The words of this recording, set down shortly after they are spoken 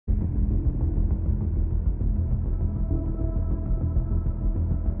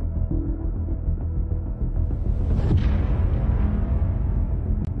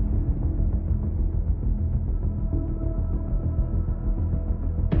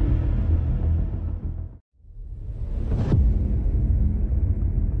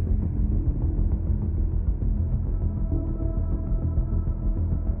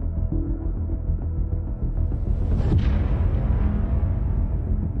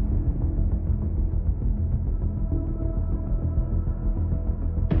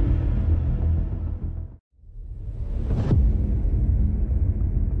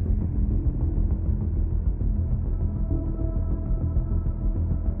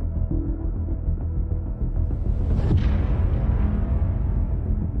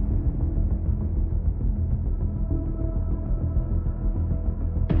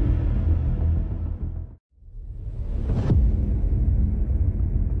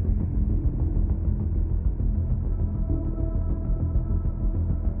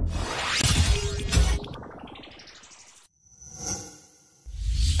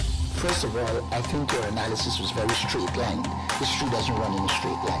Well, I think your analysis was very straight line. History doesn't run in a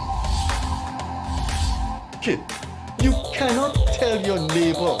straight line. Kid, you cannot tell your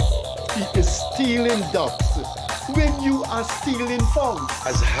neighbor he is stealing ducks when you are stealing funds.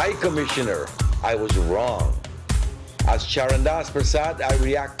 As High Commissioner, I was wrong. As Charandas Prasad, I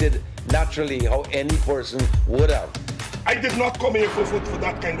reacted naturally how any person would have. I did not come here for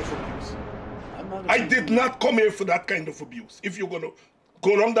that kind of abuse. I did not come here for that kind of abuse. If you're going to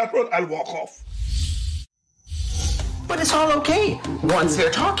go down that road, I'll walk off. But it's all okay once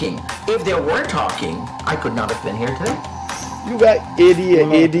they're talking. If they were talking, I could not have been here today. You got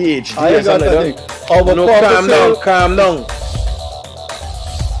ADHD. I got nothing. No, calm down.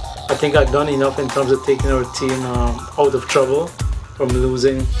 I think I've done enough in terms of taking our team out of trouble from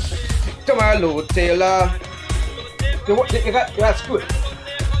losing. Come on, Lou Taylor. That's good.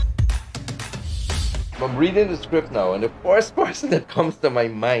 I'm reading the script now, and the first person that comes to my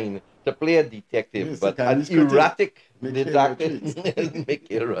mind to play a detective, yes, but an erratic detective is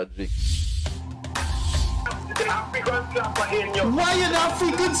Mikhail Rodriguez. Why an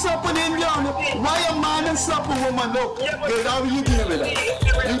African slap an Indian? Why a man and slap a woman? Look, how you deal with that?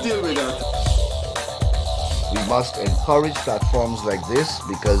 You deal with that. We must encourage platforms like this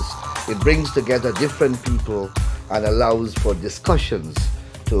because it brings together different people and allows for discussions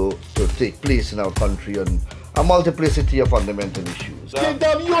to take place in our country on a multiplicity of fundamental issues.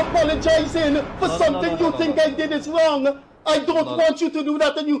 Gildarie, you apologizing for something you think I did is wrong. I don't want you to do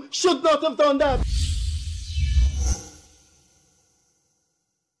that, and you should not have done that.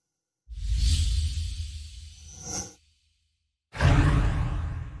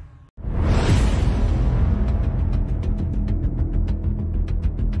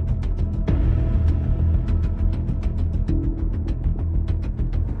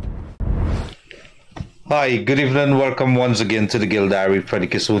 Hi, good evening. Welcome once again to the Gildarie Freddie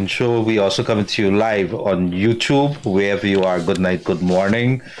Kissoon Show. We also coming to you live on YouTube, wherever you are. Good night, good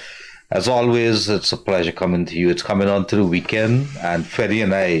morning. As always, it's a pleasure coming to you. It's coming on to the weekend, and Freddie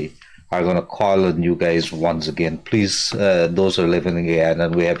and I are going to call on you guys once again. Please, those who are living in Guyana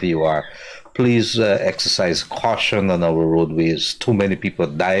and wherever you are, please exercise caution on our roadways. Too many people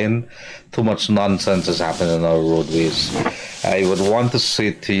are dying. Too much nonsense is happening on our roadways. I would want to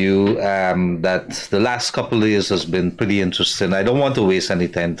say to you that the last couple of days has been pretty interesting. I don't want to waste any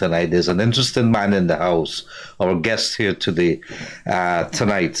time tonight. There's an interesting man in the house, our guest here today,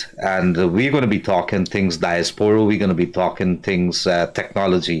 tonight. And we're going to be talking things diaspora. We're going to be talking things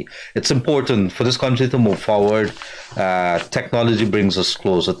technology. It's important for this country to move forward. Technology brings us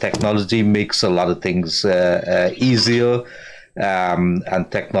closer. Technology makes a lot of things easier. And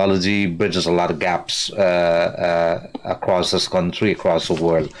technology bridges a lot of gaps across this country, across the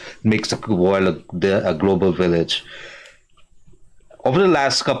world. It makes the world a global village. Over the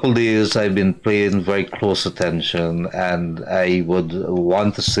last couple of days, I've been paying very close attention, and I would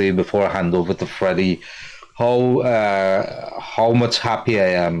want to say before I hand over to Freddie how much happy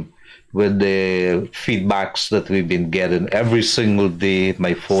I am with the feedbacks that we've been getting. Every single day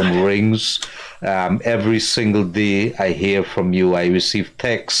my phone rings. Every single day I hear from you. I receive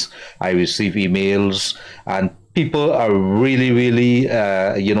texts, I receive emails, and people are really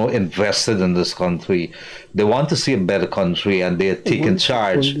invested in this country. They want to see a better country, and they're taking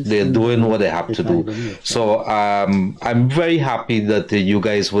charge. They're doing what they have to do. So I'm very happy that you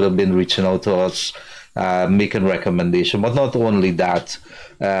guys would have been reaching out to us, making recommendations. But not only that,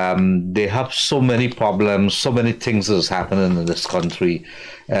 they have so many problems, so many things that's happening in this country,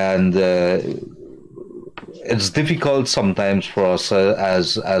 and it's difficult sometimes for us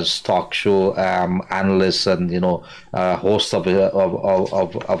as talk show analysts and hosts of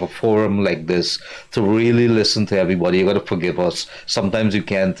a forum like this to really listen to everybody. You got to forgive us. Sometimes you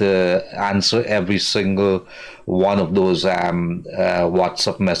can't answer every single one of those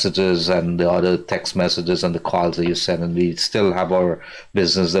WhatsApp messages and the other text messages and the calls that you send, and we still have our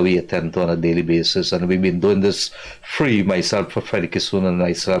business that we attend to on a daily basis. And we've been doing this free. Myself, Freddie Kissoon, and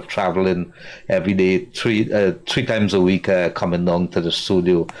myself traveling every day, three times a week, coming down to the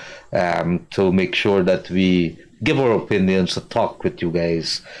studio to make sure that we give our opinions, to talk with you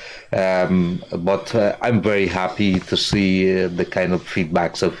guys. But I'm very happy to see the kind of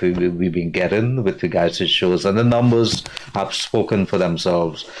feedbacks that we've been getting with regards to shows, and the numbers have spoken for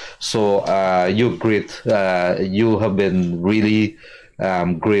themselves. So you're great. You have been really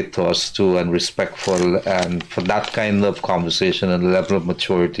great to us too, and respectful, and for that kind of conversation and level of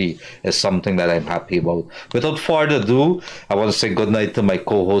maturity is something that I'm happy about. Without further ado, I want to say good night to my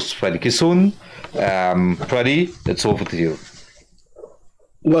co-host Freddie Kissoon. Freddie, it's over to you.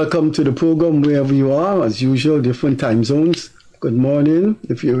 Welcome to the program wherever you are, as usual, different time zones. Good morning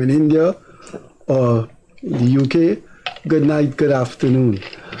if you're in India, or the UK, good night, good afternoon.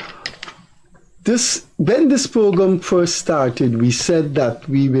 When this program first started, we said that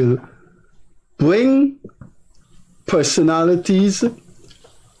we will bring personalities,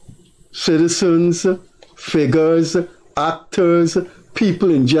 citizens, figures, actors,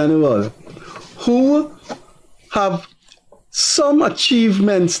 people in general, who have some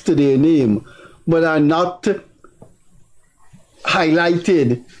achievements to their name, but are not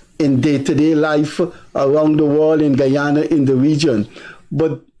highlighted in day-to-day life around the world, in Guyana, in the region.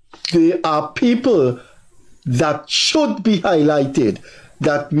 But they are people that should be highlighted,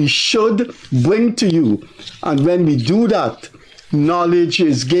 that we should bring to you. And when we do that, knowledge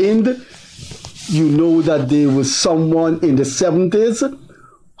is gained. You know that there was someone in the 70s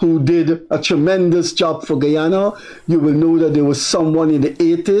who did a tremendous job for Guyana. You will know that there was someone in the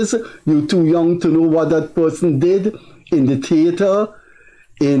 80s. You're too young to know what that person did in the theater,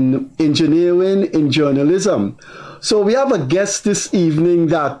 in engineering, in journalism. So we have a guest this evening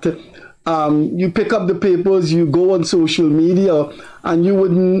that you pick up the papers, you go on social media, and you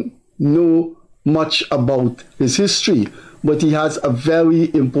wouldn't know much about his history, but he has a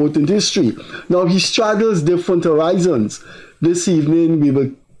very important history. Now, he straddles different horizons. This evening, we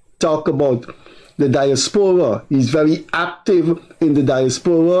will talk about the diaspora. He's very active in the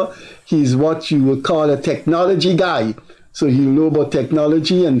diaspora. He's what you would call a technology guy. So he'll know about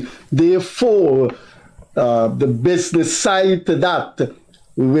technology, and therefore, the business side to that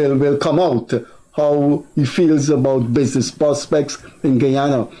will come out, how he feels about business prospects in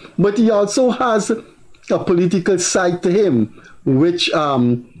Guyana. But he also has a political side to him, which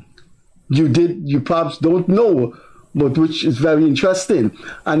you perhaps don't know, but which is very interesting.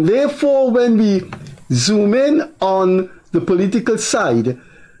 And therefore, when we zoom in on the political side,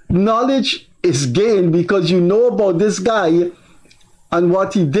 knowledge is gained because you know about this guy and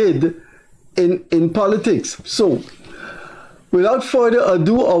what he did in politics. So, without further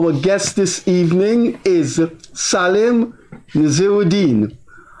ado, our guest this evening is Salaudeen Nausrudeen.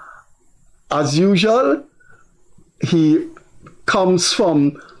 As usual, he comes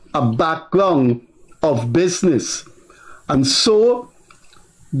from a background of business. And so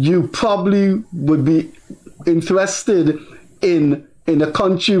you probably would be interested in a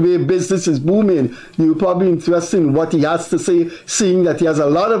country where business is booming. You're probably interested in what he has to say, seeing that he has a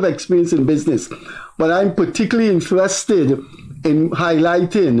lot of experience in business. But I'm particularly interested in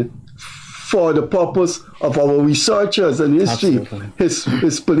highlighting, for the purpose of our researchers and history,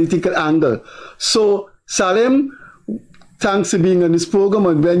 his political angle. So, Salim, thanks for being on this program,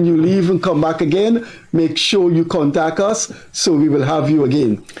 and when you leave and come back again, make sure you contact us so we will have you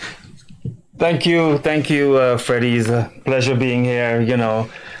again. Thank you, Freddie. It's a pleasure being here. You know,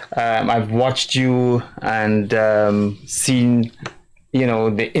 I've watched you and seen, you know,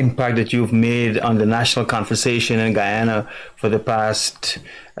 the impact that you've made on the national conversation in Guyana for the past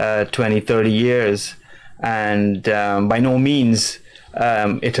 20, 30 years. And by no means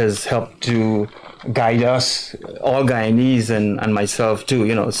it has helped to guide us, all Guyanese and myself too,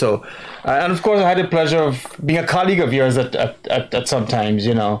 you know. So, and of course I had the pleasure of being a colleague of yours at some times,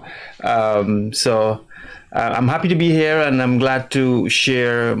 you know. So I'm happy to be here, and I'm glad to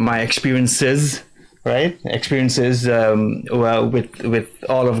share my experiences, well, with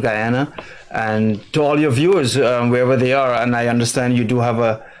all of Guyana, and to all your viewers, wherever they are. And I understand you do have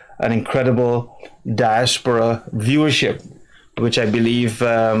an incredible diaspora viewership, which I believe,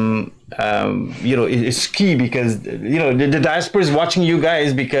 you know, is key, because, you know, the diaspora is watching you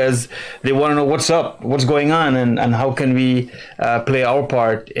guys because they want to know what's up, what's going on, and how can we play our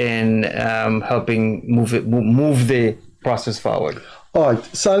part in helping move the process forward. All right,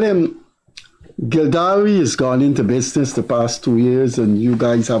 Salim, Gildarie has gone into business the past 2 years, and you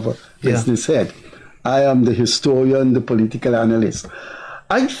guys have a business head. I am the historian, the political analyst.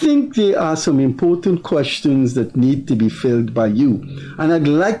 I think there are some important questions that need to be filled by you, and I'd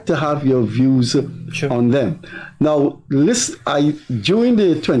like to have your views on them. Now, during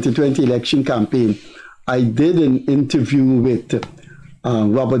the 2020 election campaign, I did an interview with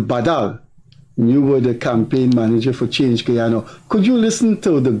Robert Badal. You were the campaign manager for Change Guyana. Could you listen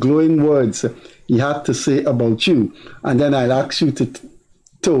to the glowing words he had to say about you? And then I'll ask you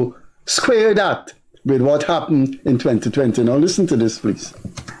to square that with what happened in 2020. Now listen to this, please.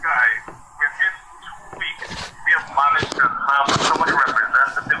 Guy, within 2 weeks, we have managed to have so many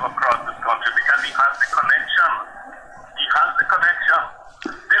representatives across this country because he has the connection. He has the connection.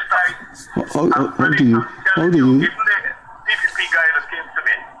 This guy, how do you? Even the DPP guy that came to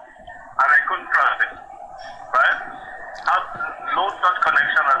me, and I couldn't trust him, right? Has no such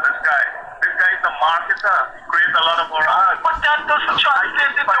connection as this guy. This guy is a marketer. He creates a lot of our ads. But that doesn't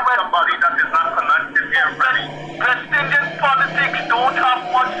translate into when somebody that is not connected here, Freddie. West Indian politics don't have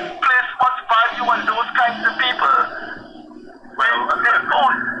much place, much value on those kinds of people. Well, they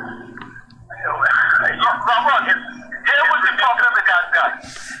don't. Robert, here was the problem with that guy.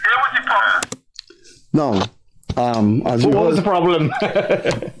 Here was the problem. Now, as what was the problem?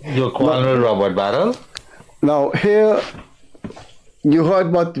 You're calling Robert Battle? Now, here, you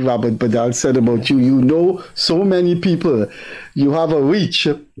heard what Robert Badal said about you. You know so many people. You have a reach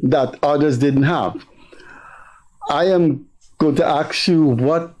that others didn't have. I am going to ask you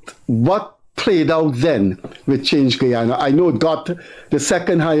what played out then with Change Guyana. I know it got the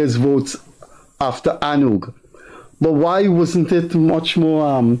second highest votes after Anug. But why wasn't it much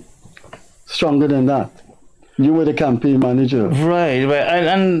more stronger than that? You were the campaign manager, right?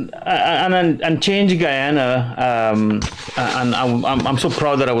 And Change Guyana, and I'm so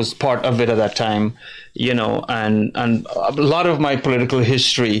proud that I was part of it at that time, you know, and a lot of my political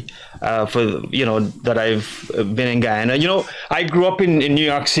history, that I've been in Guyana. You know, I grew up in New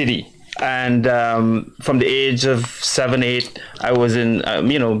York City. And from the age of 7, 8, I was in,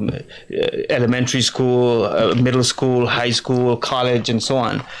 elementary school, middle school, high school, college, and so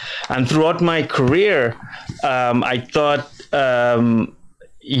on. And throughout my career, I thought,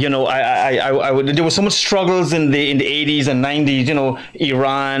 there were so much struggles in the 80s and 90s, you know,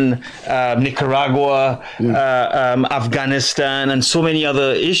 Iran, Nicaragua, Afghanistan, and so many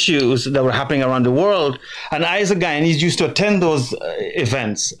other issues that were happening around the world. And I, as a Guyanese, used to attend those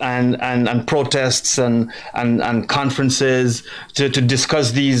events and protests and conferences to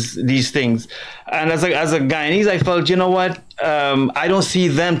discuss these things. And as a Guyanese, I felt, you know what? I don't see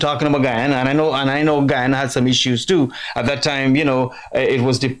them talking about Guyana, and I know Guyana had some issues too. At that time, you know, it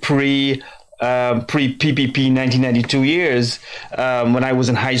was the pre PPP 1992 years when I was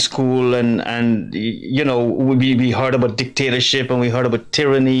in high school, and you know, we heard about dictatorship, and we heard about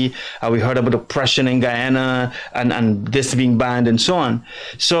tyranny, and we heard about oppression in Guyana, and this being banned, and so on.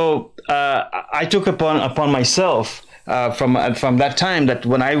 So I took upon myself. From that time, that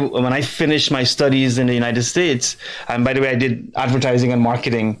when I finished my studies in the United States, and by the way, I did advertising and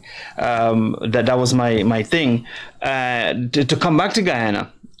marketing, that was my thing, to come back to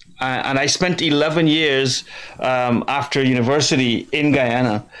Guyana. And I spent 11 years after university in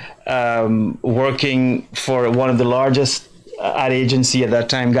Guyana, working for one of the largest ad agency at that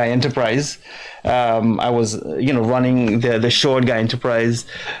time, Guy Enterprise. I was, you know, running the show at Guy Enterprise.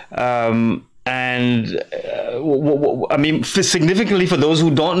 And I mean, significantly, for those who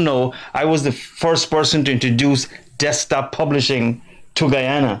don't know, I was the first person to introduce desktop publishing to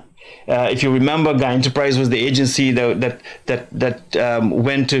Guyana. If you remember, Guy Enterprise was the agency that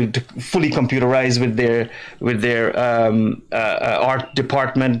went to fully computerize with their art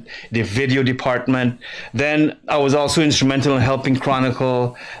department, their video department. Then I was also instrumental in helping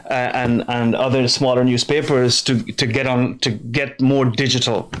Chronicle and other smaller newspapers to get more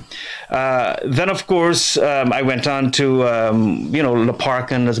digital. Then, of course, I went on to Le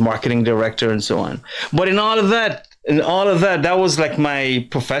Parkin as marketing director and so on. But in all of that, that was like my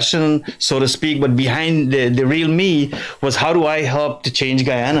profession, so to speak. But behind the real me was, how do I help to change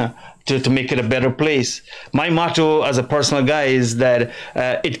Guyana, to make it a better place? My motto as a personal guy is that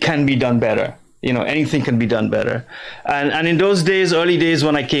it can be done better. You know, anything can be done better. And in those days, early days,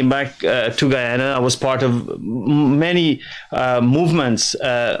 when I came back to Guyana, I was part of many movements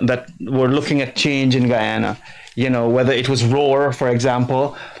that were looking at change in Guyana. You know, whether it was ROAR, for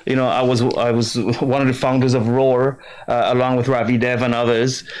example. You know, I was one of the founders of ROAR, along with Ravi Dev and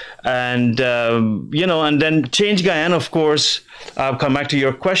others. And, you know, and then Change Guyana, of course, I'll come back to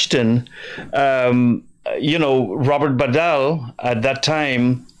your question. You know, Robert Badal at that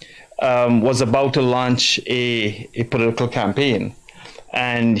time was about to launch a political campaign.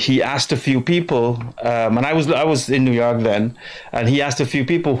 And he asked a few people, and I was in New York then, and he asked a few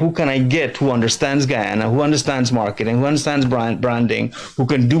people, who can I get who understands Guyana, who understands marketing, who understands branding, who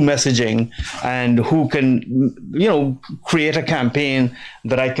can do messaging, and who can, you know, create a campaign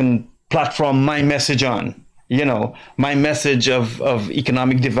that I can platform my message on. You know, my message of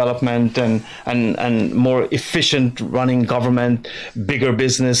economic development and more efficient running government, bigger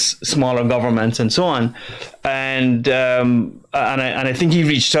business, smaller governments, and so on. And I think he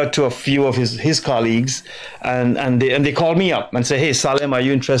reached out to a few of his colleagues, and they called me up and said, "Hey, Salem, are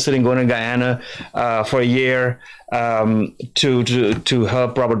you interested in going to Guyana for a year to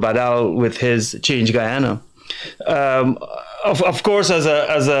help Robert Badal with his Change Guyana?" Of course, as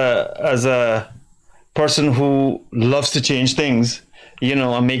a person who loves to change things, you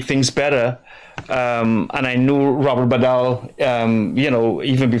know, and make things better. And I knew Robert Badal, you know,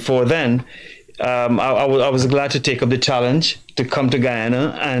 even before then. I was glad to take up the challenge to come to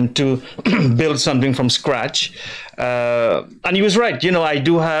Guyana and to build something from scratch. And he was right.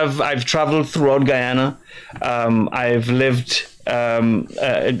 I've traveled throughout Guyana. I've lived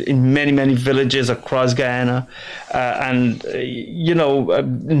in many villages across Guyana, and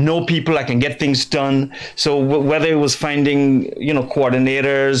know people. I can get things done. So whether it was finding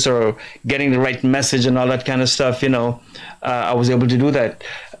coordinators or getting the right message and all that kind of stuff, I was able to do that.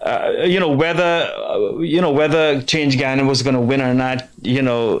 Whether Change Guyana was going to win or not,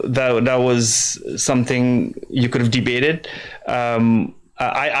 that was something you could have debated.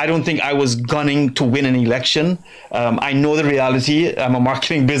 I don't think I was gunning to win an election. I know the reality. I'm a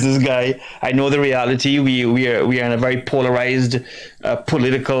marketing business guy. I know the reality. We are in a very polarized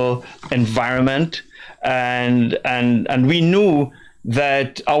political environment, and we knew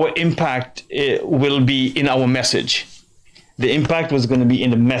that our impact will be in our message. The impact was going to be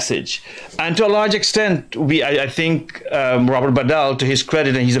in the message, and to a large extent, I think Robert Badal, to his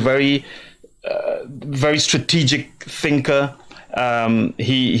credit, and he's a very strategic thinker.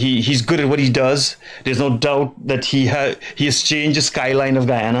 He's good at what he does. There's no doubt that he has changed the skyline of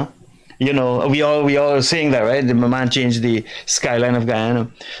Guyana. We all are saying that, right? The man changed the skyline of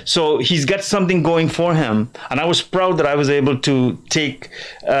Guyana. So he's got something going for him, and I was proud that I was able to take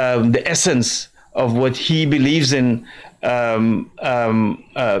the essence of what he believes in, the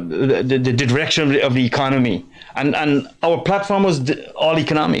direction of the economy. And our platform was all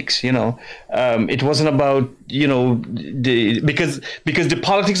economics, It wasn't about, because the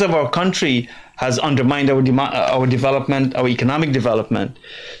politics of our country has undermined our development, our economic development.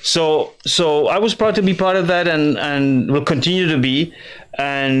 So I was proud to be part of that, and will continue to be.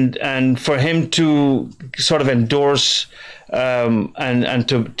 And for him to sort of endorse and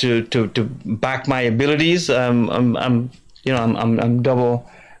to back my abilities, I'm double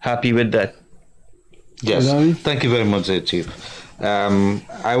happy with that. Yes, thank you very much, Chief.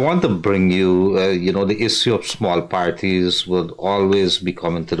 I want to bring you, the issue of small parties will always be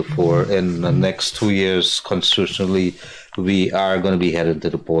coming to the fore. In the next 2 years, constitutionally, we are going to be headed to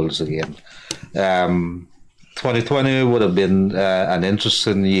the polls again. 2020 would have been an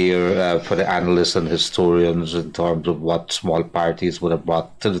interesting year for the analysts and historians in terms of what small parties would have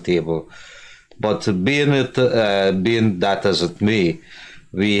brought to the table. But being that as it may,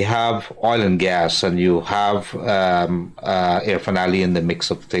 we have oil and gas, and you have Irfaan Ali in the mix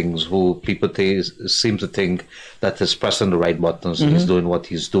of things, who people seem to think that is pressing the right buttons, and he's doing what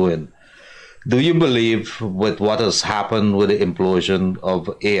he's doing. Do you believe with what has happened with the implosion of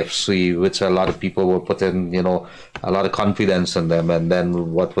AFC, which a lot of people were putting, a lot of confidence in them, and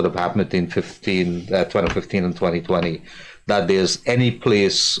then what would have happened between 2015 and 2020, that there's any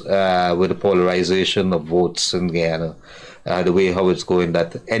place with the polarization of votes in Guyana, the way how it's going,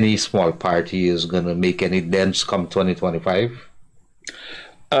 that any small party is going to make any dents come 2025?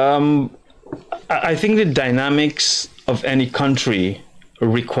 I think the dynamics of any country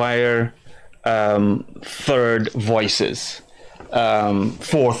require third voices,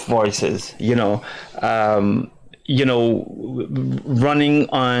 fourth voices, running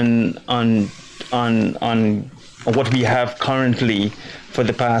on what we have currently for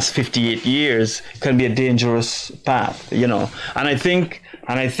the past 58 years can be a dangerous path, And I think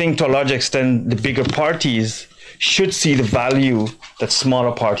to a large extent, the bigger parties should see the value that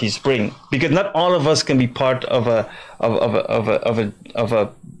smaller parties bring, because not all of us can be part of a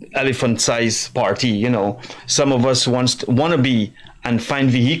elephant-sized party. Some of us want to be and find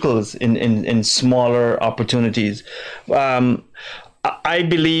vehicles in smaller opportunities. I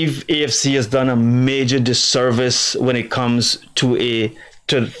believe AFC has done a major disservice when it comes to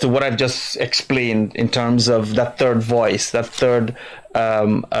what I've just explained in terms of that third voice, that third. I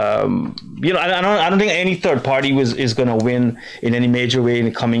don't think any third party is going to win in any major way in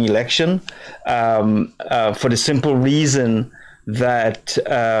the coming election, for the simple reason that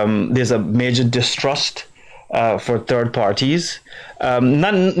there's a major distrust for third parties.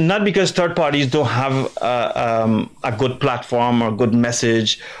 Not because third parties don't have a good platform or good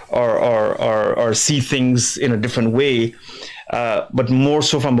message or see things in a different way, but more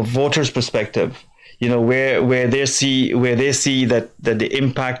so from a voter's perspective. Where they see that the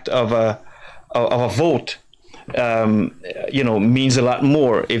impact of a vote, means a lot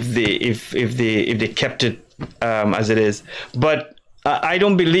more if they kept it as it is. But I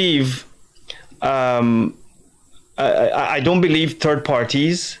don't believe. I don't believe third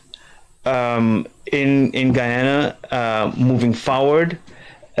parties in Guyana moving forward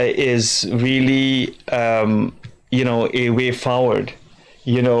is really a way forward.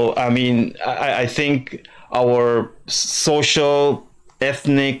 I think our social,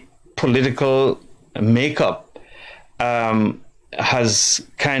 ethnic, political makeup has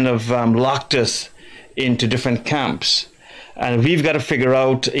kind of locked us into different camps. And we've got to figure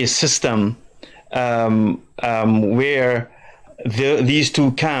out a system where these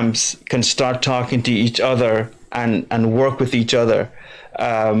two camps can start talking to each other and work with each other,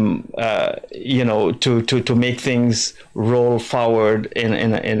 you know, to make things roll forward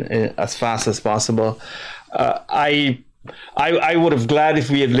in as fast as possible. I would have glad if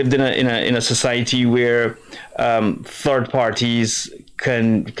we had lived in a society where third parties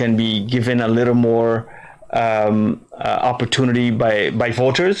can be given a little more opportunity by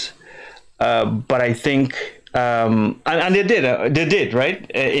voters, but I think and they did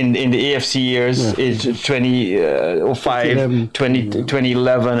right in the AFC years, 2005,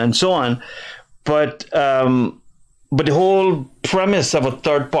 2011, and so on. But the whole premise of a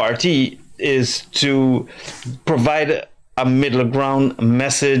third party is to provide a middle ground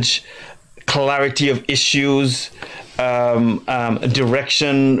message, clarity of issues,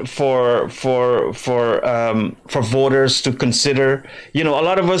 direction for voters to consider. You know, a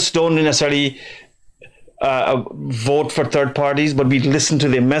lot of us don't necessarily vote for third parties, but we listen to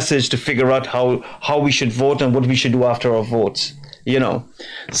their message to figure out how we should vote and what we should do after our votes. You know,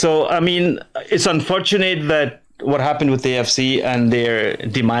 so I mean, it's unfortunate that what happened with the AFC and their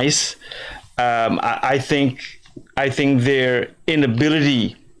demise. I think their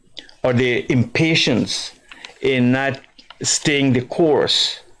inability or their impatience in not staying the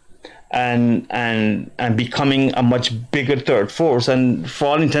course and becoming a much bigger third force, and for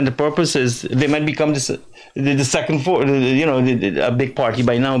all intended purposes, they might become the second force, you know, a big party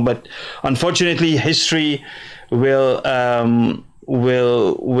by now. But unfortunately, history will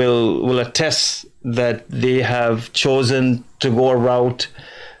attest that they have chosen to go a route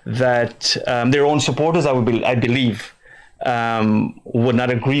that their own supporters, I believe, would not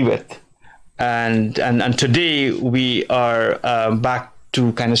agree with, and today we are back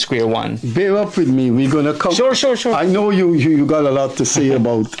to kind of square one. Bear up with me. We're gonna come. Sure. I know you got a lot to say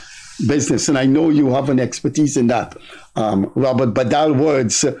about business, and I know you have an expertise in that, Robert. But that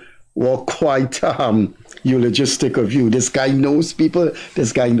words were quite eulogistic of you. This guy knows people.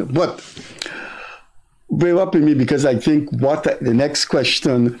 This guy knows. But bear up with me, because I think the next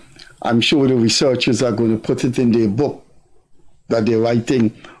question, I'm sure the researchers are going to put it in their book that they're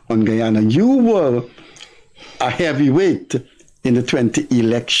writing on Guyana. You were a heavyweight in the 20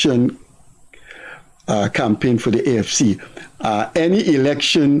 election campaign for the AFC. Any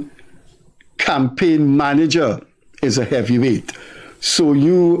election campaign manager is a heavyweight. So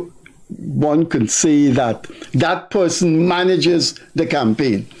one can say that person manages the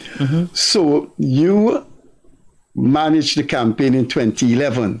campaign. Mm-hmm. So you managed the campaign in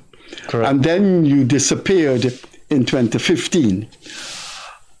 2011. Correct. And then you disappeared in 2015.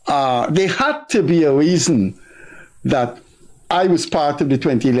 There had to be a reason that I was part of the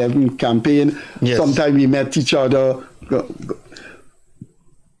 2011 campaign. Yes. Sometime we met each other.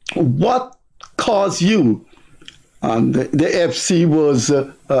 What caused you? The FC was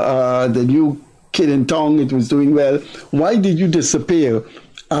the new kid in town. It was doing well. Why did you disappear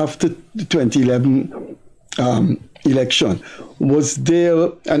after the 2011 election? Was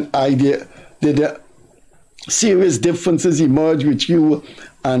there an idea? Did there serious differences emerge with you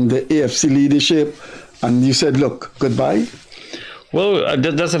and the AFC leadership? And you said, look, goodbye? Well,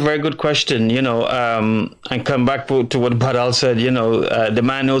 that's a very good question, you know, and come back to what Badal said, you know, the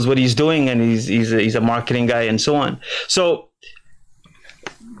man knows what he's doing, and he's a marketing guy and so on. So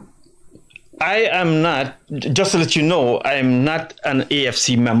I am not, just to let you know, I am not an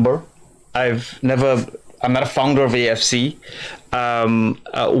AFC member. I'm not a founder of AFC.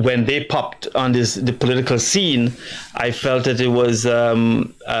 When they popped on the political scene, I felt that it was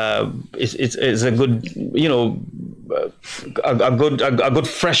it's a good, you know, a good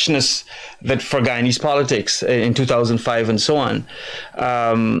freshness that for Guyanese politics in 2005 and so on.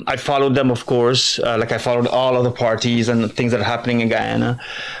 I followed them, of course, like I followed all other parties and things that are happening in Guyana.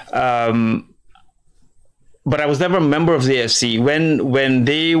 But I was never a member of the AFC. When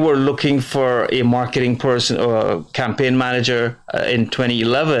they were looking for a marketing person or a campaign manager in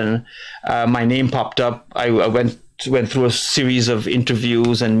 2011, my name popped up. I went through a series of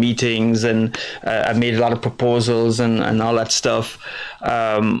interviews and meetings, and I made a lot of proposals and all that stuff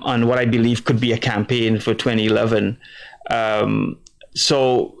on what I believe could be a campaign for 2011.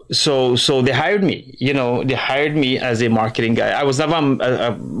 so they hired me. They hired me as a marketing guy. I was never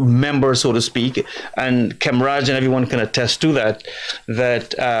a member, so to speak, and Kemraj and everyone can attest to that.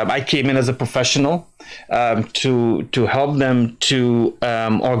 That I came in as a professional to help them to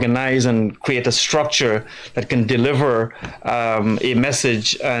organize and create a structure that can deliver a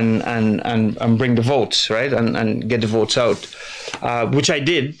message and bring the votes, right, and get the votes out, which I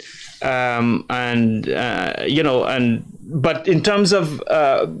did. But in terms of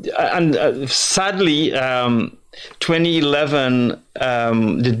sadly, 2011,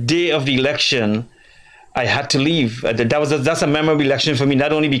 the day of the election, I had to leave. That's a memorable election for me,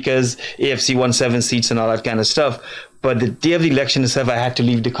 not only because AFC won 7 seats and all that kind of stuff, but the day of the election itself, I had to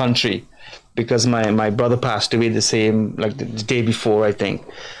leave the country because my brother passed away the day before, I think.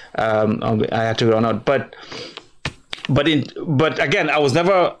 I had to run out. But again, I was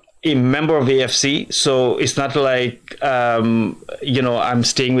never a member of AFC, so it's not like I'm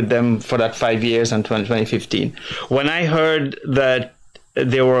staying with them for that 5 years until 2015. When I heard that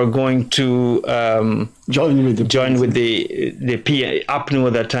they were going to join with the APNU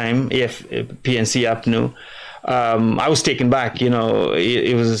at that time, PNC APNU, I was taken back.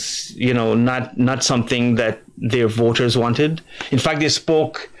 It was not something that their voters wanted. In fact, they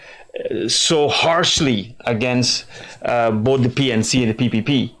spoke so harshly against both the PNC and the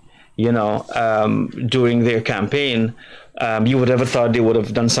PPP. During their campaign, you would have thought they would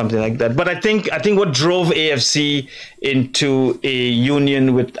have done something like that. But I think what drove AFC into a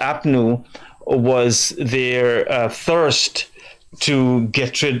union with APNU was their thirst to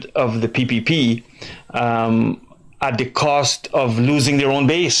get rid of the PPP at the cost of losing their own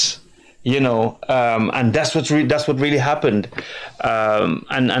base. And that's what really happened.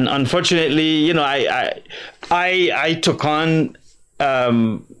 And unfortunately, I took on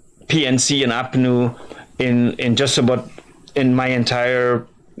PNC and APNU in just about in my entire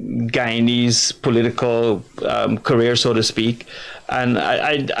Guyanese political career, so to speak, and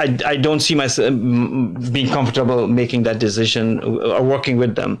I don't see myself being comfortable making that decision or working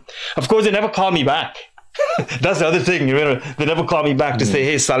with them. Of course, they never call me back. That's the other thing. They never call me back to say,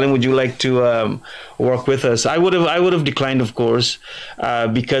 "Hey, Salim, would you like to work with us?" I would have declined, of course,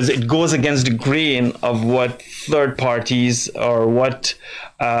 because it goes against the grain of what third parties or what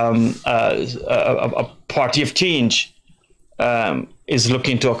a party of change is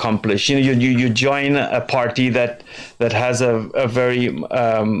looking to accomplish. You join a party that has a very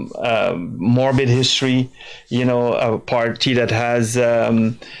morbid history. A party that has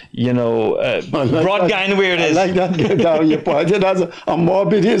broad Guyana where it is. I like that, Gildarie party that has a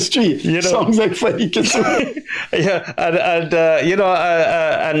morbid history. Sounds like Freddie Kissoon. Yeah,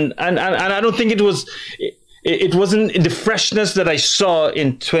 and I don't think it was. It wasn't the freshness that I saw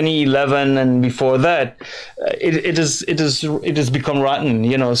in 2011 and before that. It has become rotten,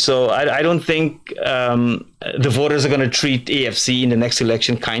 So I don't think the voters are going to treat AFC in the next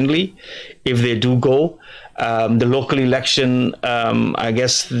election kindly if they do go. The local election, I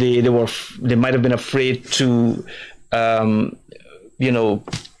guess they might have been afraid to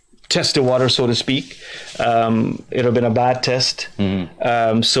test the water, so to speak. It would have been a bad test.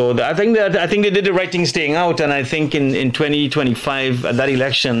 So I think they did the right thing staying out, and I think in 2025 at that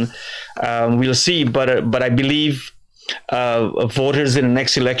election we'll see. But I believe voters in the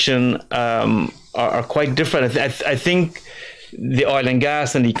next election are quite different. I think the oil and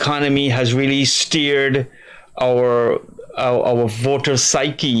gas and the economy has really steered our voter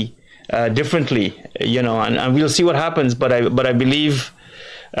psyche differently, and we'll see what happens. But I believe.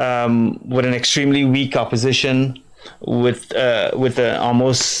 With an extremely weak opposition, with an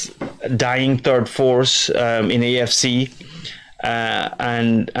almost dying third force in AFC,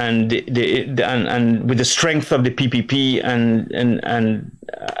 and with the strength of the PPP and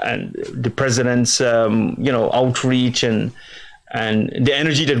the president's outreach and the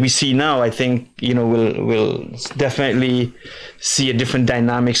energy that we see now, I think we'll definitely see a different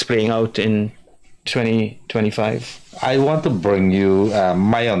dynamics playing out in 2025. I want to bring you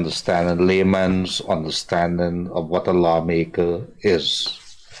my understanding, layman's understanding of what a lawmaker is.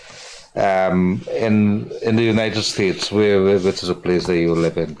 In the United States, which is a place that you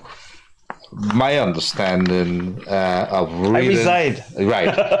live in, my understanding of reading... I reside.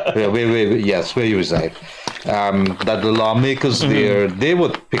 Right. Yes, where you reside. That the lawmakers there, they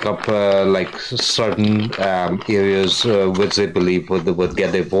would pick up like certain areas which they believe would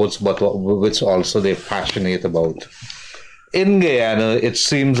get their votes, but which also they're passionate about. In Guyana, it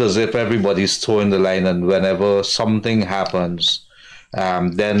seems as if everybody's towing the line, and whenever something happens,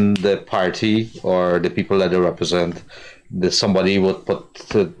 then the party or the people that they represent, somebody would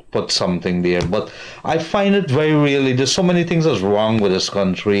put something there. But I find it very really, there's so many things that's wrong with this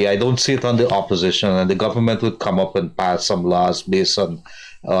country. I don't see it on the opposition, and the government would come up and pass some laws based on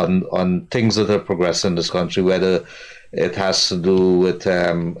things that are progressing in this country, whether it has to do with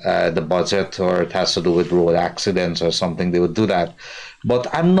the budget or it has to do with road accidents or something. They would do that. But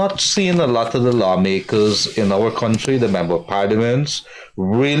I'm not seeing a lot of the lawmakers in our country, the member of parliaments,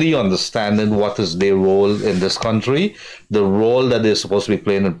 really understanding what is their role in this country, the role that they're supposed to be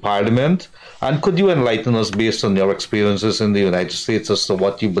playing in parliament. And could you enlighten us based on your experiences in the United States as to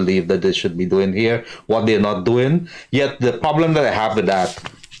what you believe that they should be doing here, what they're not doing? Yet the problem that I have with that,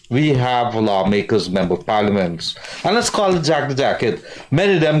 we have lawmakers, member of parliaments, and let's call it Jack the Jacket.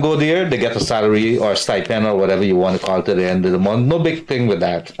 Many of them go there, they get a salary or a stipend or whatever you want to call it at the end of the month. No big thing with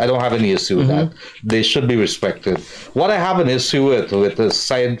that. I don't have any issue with that. They should be respected. What I have an issue with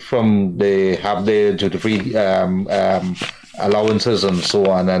aside from they have their duty-free allowances and so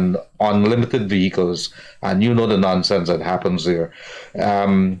on, and unlimited vehicles, and you know the nonsense that happens there.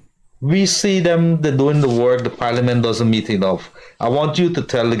 We see them, they're doing the work, the parliament doesn't meet enough. I want you to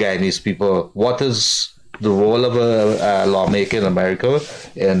tell the Guyanese people what is the role of a lawmaker in America,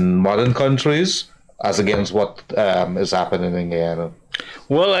 in modern countries, as against what is happening in Guyana.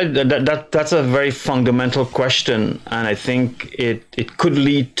 Well, that's a very fundamental question, and I think it could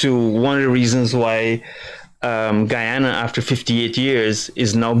lead to one of the reasons why Guyana, after 58 years,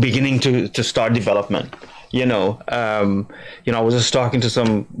 is now beginning to start development. I was just talking to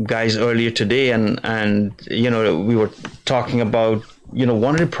some guys earlier today, and we were talking about,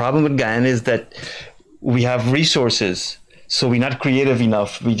 one of the problems with Guyana is that we have resources, so we're not creative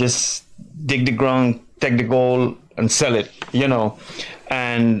enough. We just dig the ground, take the gold, and sell it,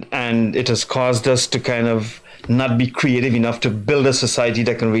 and it has caused us to kind of not be creative enough to build a society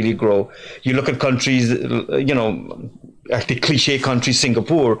that can really grow. You look at countries, like the cliche country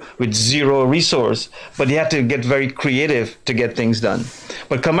Singapore, with zero resource, but you have to get very creative to get things done.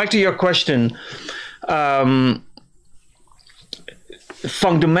 But come back to your question.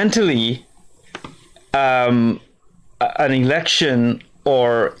 Fundamentally, an election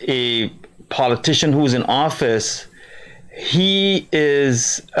or a politician who's in office, he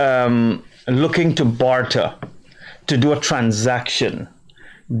is looking to barter, to do a transaction,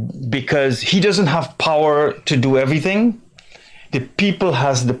 because he doesn't have power to do everything. The people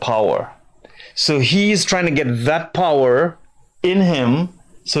has the power. So he's trying to get that power in him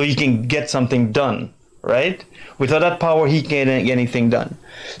so he can get something done, right? Without that power, he can't get anything done.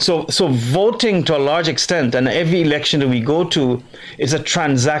 So voting to a large extent, and every election that we go to, is a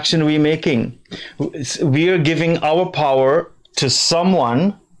transaction we're making. We are giving our power to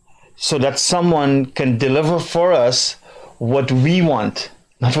someone so that someone can deliver for us what we want.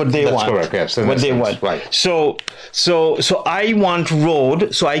 Not what they want. That's correct, yes. What they want. Right. So I want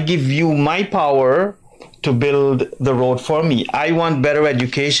road, so I give you my power to build the road for me. I want better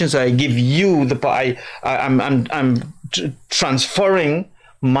education, so I give you the power. I'm transferring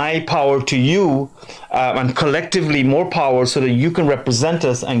my power to you, and collectively more power so that you can represent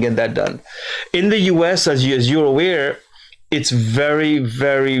us and get that done. In the US, as you're aware, it's very,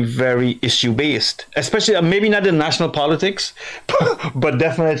 very, very issue-based, especially maybe not in national politics, but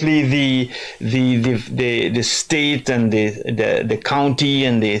definitely the state and the county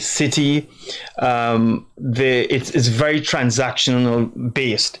and the city. It's very transactional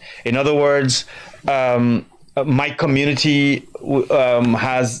based. In other words, my community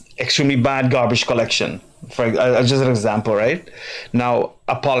has extremely bad garbage collection. Just an example, right? Now,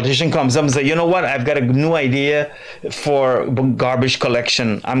 a politician comes up and says, you know what, I've got a new idea for garbage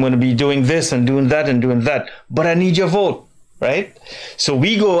collection. I'm going to be doing this and doing that, but I need your vote, right? So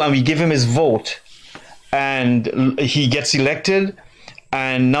we go and we give him his vote, and he gets elected,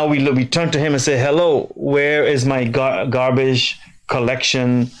 and now we turn to him and say, hello, where is my garbage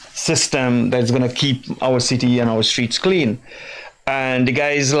collection system that's going to keep our city and our streets clean? And the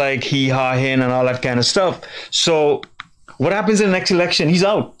guy's like hee-haw and all that kind of stuff. So what happens in the next election? He's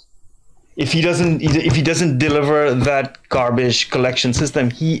out. If he doesn't deliver that garbage collection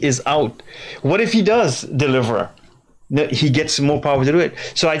system, he is out. What if he does deliver? He gets more power to do it.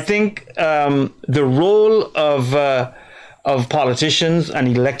 So I think the role of politicians and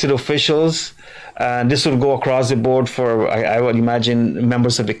elected officials, and this will go across the board for, I would imagine,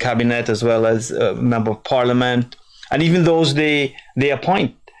 members of the cabinet as well as member of parliament, and even those they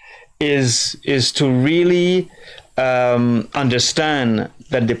appoint, is to really understand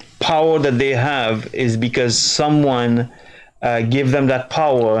that the power that they have is because someone gave them that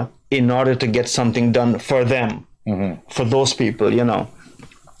power in order to get something done for them, for those people,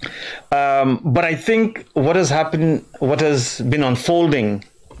 But I think what has happened, what has been unfolding,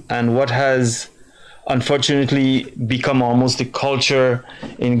 and what has unfortunately become almost the culture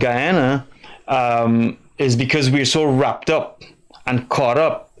in Guyana is because we're so wrapped up and caught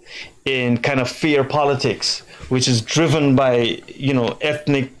up in kind of fear politics, which is driven by, you know,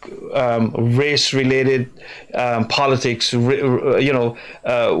 ethnic, race-related politics. You know,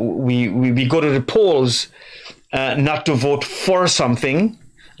 we go to the polls not to vote for something,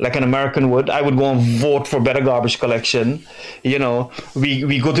 like an American would. I would go and vote for better garbage collection. You know,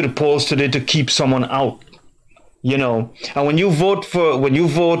 we go to the polls today to keep someone out. You know, and when you vote for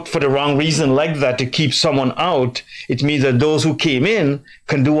the wrong reason like that to keep someone out, it means that those who came in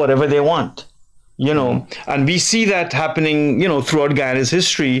can do whatever they want. You know, and we see that happening, you know, throughout Guyana's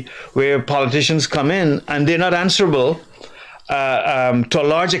history, where politicians come in and they're not answerable to a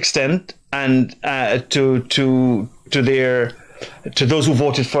large extent, and to those who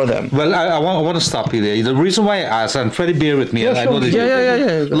voted for them. Well, I want to stop you there. The reason why I asked, and Freddie, bear with me. Yeah, and sure. I know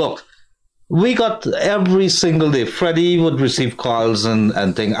that Yeah. Look, we got every single day. Freddie would receive calls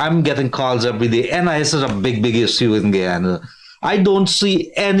and things. I'm getting calls every day. NIS is a big issue in Guyana. I don't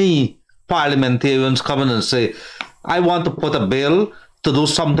see any parliamentarians come in and say, I want to put a bill to do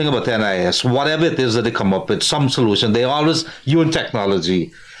something about NIS. Whatever it is that they come up with, some solution. They always use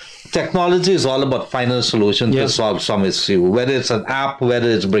technology. Technology is all about finding a solution to solve some issue, whether it's an app, whether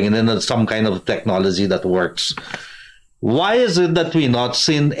it's bringing in some kind of technology that works. Why is it that we're not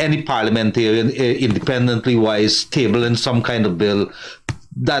seeing any parliamentarian independently wise tabling some kind of bill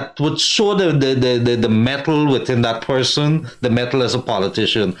that would show the mettle within that person, the mettle as a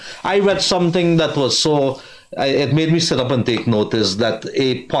politician? I read something that was so... it made me sit up and take notice that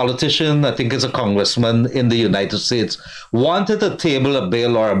a politician, I think it's a congressman in the United States, wanted to table a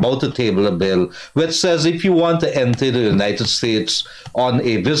bill, or about to table a bill, which says if you want to enter the United States on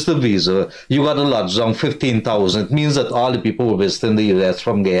a visitor visa, you got to lodge down $15,000. It means that all the people who visiting the US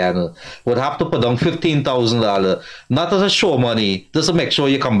from Guyana would have to put down $15,000, not as a show money, just to make sure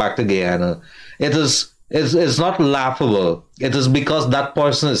you come back to Guyana. It's not laughable. It is because that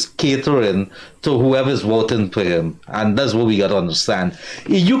person is catering to whoever is voting for him, and that's what we got to understand.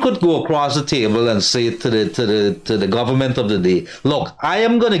 You could go across the table and say to the government of the day, look, I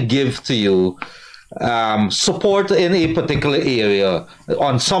am going to give to you support in a particular area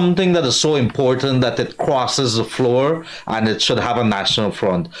on something that is so important that it crosses the floor and it should have a national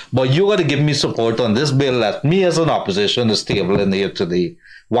front. But you got to give me support on this bill that me as an opposition is tabling here today.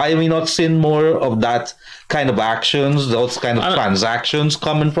 Why are we not seeing more of that kind of actions, those kind of transactions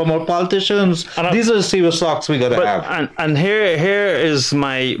coming from our politicians? These are the serious talks we got to have. And here is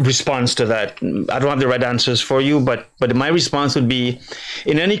my response to that. I don't have the right answers for you, but my response would be,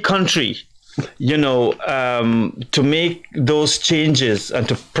 in any country, you know, to make those changes and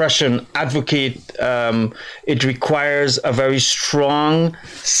to pressure and advocate, it requires a very strong,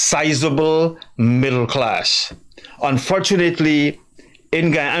 sizable middle class. Unfortunately,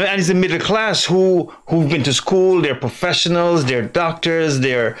 in Guyana, and it's the middle class who've been to school, they're professionals, they're doctors,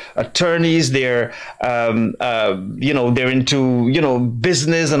 they're attorneys, they're you know, they're into, you know,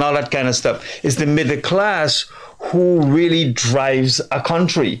 business and all that kind of stuff. It's the middle class who really drives a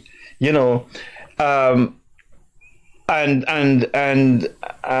country, you know, and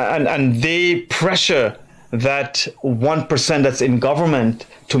they pressure that 1% that's in government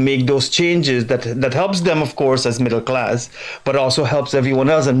to make those changes that helps them, of course, as middle class, but also helps everyone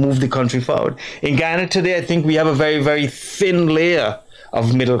else and move the country forward. In Guyana today, I think we have a very, very thin layer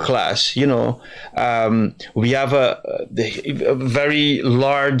of middle class. You know, we have a very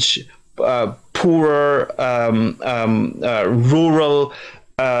large, poorer, rural,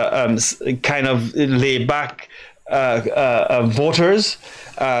 kind of laid back voters.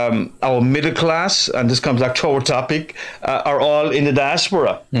 Our middle class, and this comes back to our topic, are all in the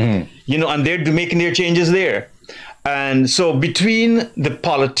diaspora, you know, and they're making their changes there. And so between the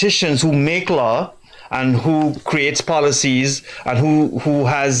politicians who make law and who creates policies and who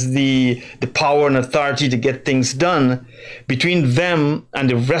has the power and authority to get things done, between them and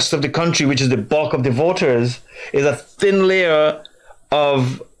the rest of the country, which is the bulk of the voters, is a thin layer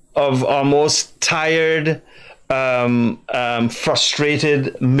of almost tired,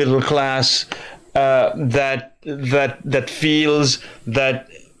 frustrated middle class that feels that,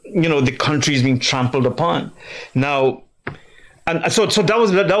 you know, the country is being trampled upon now. And so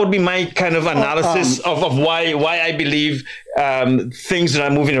that would be my kind of analysis of why I believe things are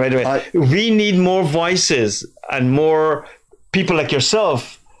moving in the right way. We need more voices and more people like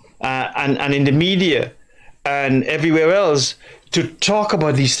yourself and in the media and everywhere else to talk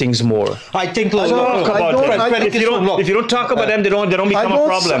about these things more. I think if you don't talk about them, they don't become a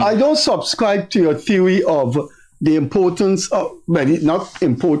problem. I don't subscribe to your theory of the importance of, well, not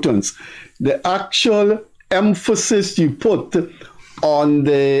importance, the actual emphasis you put on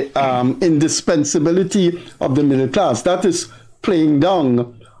the indispensability of the middle class. That is playing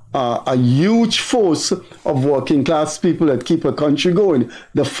down a huge force of working class people that keep a country going.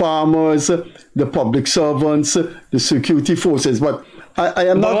 The farmers, the public servants, the security forces. But I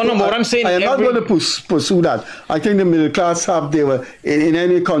am not going to pursue that. I think the middle class have their, in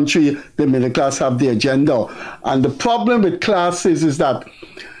any country, the middle class have their agenda. And the problem with classes is that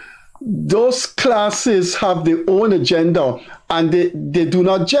those classes have their own agenda and they do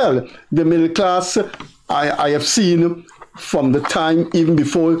not gel. The middle class, I have seen from the time even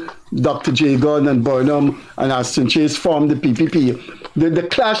before Dr. J. Gordon and Burnham and Aston Chase formed the PPP, the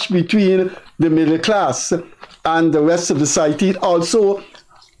clash between the middle class and the rest of the society, also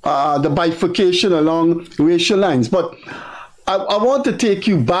the bifurcation along racial lines. But I want to take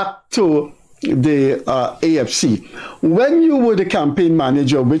you back to the AFC. When you were the campaign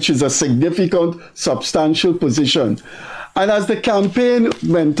manager, which is a significant, substantial position, and as the campaign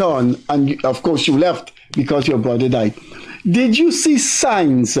went on, and of course you left because your brother died, did you see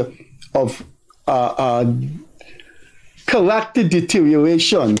signs of corrected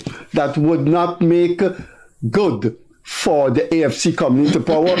deterioration that would not make good for the AFC coming into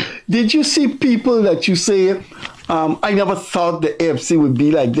power? Did you see people that you say, I never thought the AFC would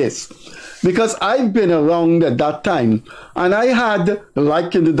be like this? Because I've been around at that time, and I had,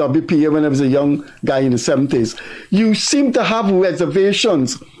 like in the WPA when I was a young guy in the 70s, you seem to have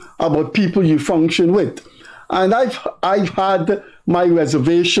reservations about people you function with. And I've had my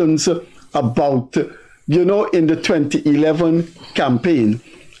reservations about, you know, in the 2011 campaign,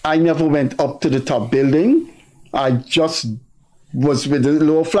 I never went up to the top building. I just was with the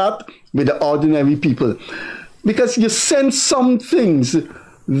lower flat, with the ordinary people. Because you sense some things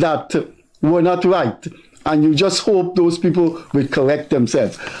that were not right, and you just hope those people will correct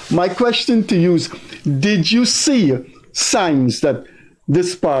themselves. My question to you is, did you see signs that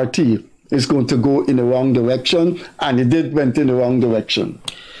this party is going to go in the wrong direction, and it went in the wrong direction?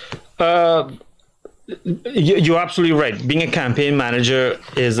 You're absolutely right. Being a campaign manager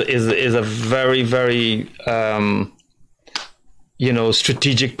is a very, very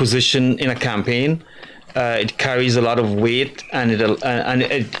strategic position in a campaign. It carries a lot of weight, and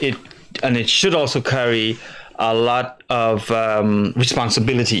it should also carry a lot of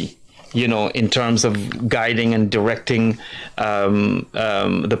responsibility, you know, in terms of guiding and directing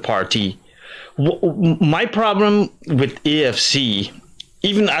the party. My problem with AFC,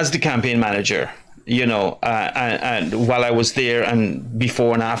 even as the campaign manager, you know, and while I was there and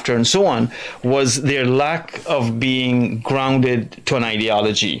before and after and so on, was their lack of being grounded to an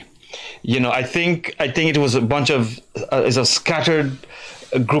ideology. You know, I think it was a scattered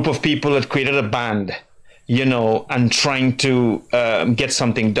group of people that created a band, you know, and trying to get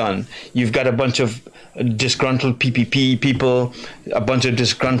something done. You've got a bunch of disgruntled PPP people, a bunch of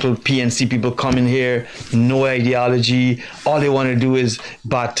disgruntled PNC people coming here, no ideology. All they want to do is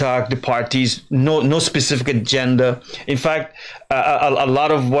batak the parties, no specific agenda. In fact, a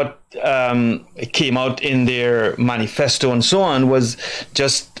lot of what came out in their manifesto and so on was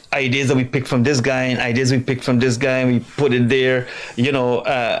just ideas that we picked from this guy and ideas we picked from this guy and we put it there. You know,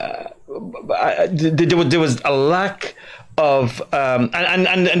 there was a lack of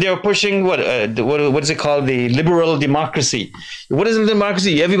and they were pushing what is it called, the liberal democracy. What is a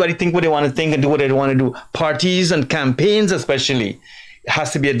democracy? Everybody think what they want to think and do what they want to do. Parties and campaigns especially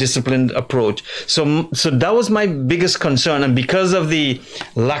has to be a disciplined approach. So that was my biggest concern, and because of the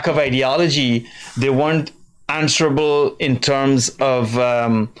lack of ideology, they weren't answerable in terms of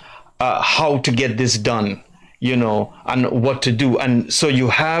how to get this done, you know, and what to do. And so you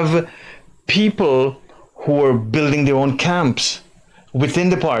have people who are building their own camps within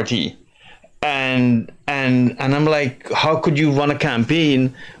the party. And I'm like, how could you run a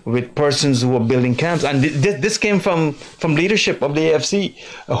campaign with persons who are building camps? And this came from leadership of the AFC,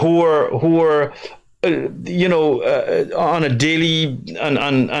 who were on a daily and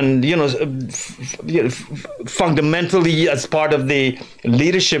fundamentally as part of the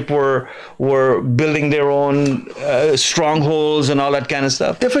leadership were building their own strongholds and all that kind of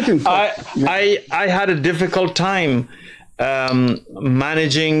stuff. I had a difficult time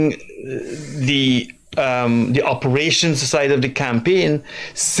managing the operations side of the campaign,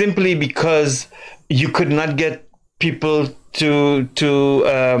 simply because you could not get people to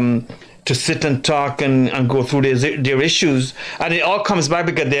to sit and talk and go through their issues, and it all comes back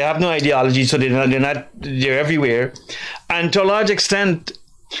because they have no ideology, so they're everywhere, and to a large extent,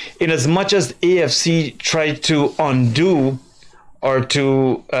 in as much as AFC tried to undo or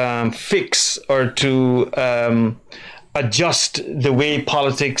to fix or to adjust the way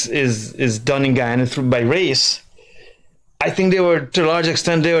politics is done in Guyana by race, I think they were, to a large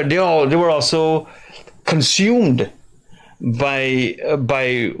extent, they were also consumed by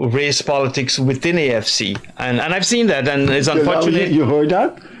race politics within AFC, and I've seen that, and it's unfortunate. You heard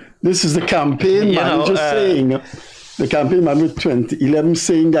that? This is the campaign manager saying, the campaign manager 2011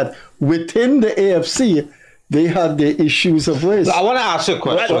 saying that within the AFC they had the issues of race. I want to ask you a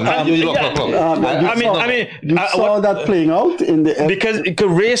question. You saw that playing out in the because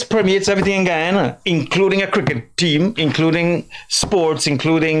race permeates everything in Guyana, including a cricket team, including sports,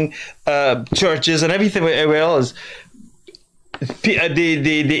 including churches, and everything everywhere else.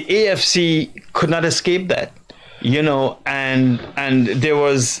 The AFC could not escape that, and there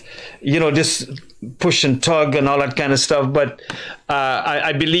was, this push and tug and all that kind of stuff. But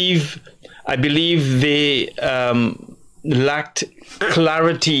I believe they lacked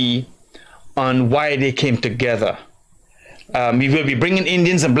clarity on why they came together. We will be bringing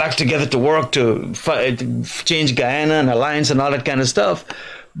Indians and blacks together to work to change Guyana and alliance and all that kind of stuff.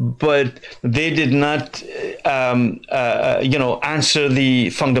 But they did not, answer the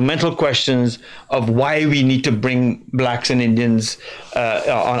fundamental questions of why we need to bring blacks and Indians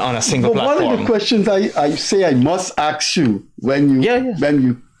on a single platform. One of the questions I say I must ask you when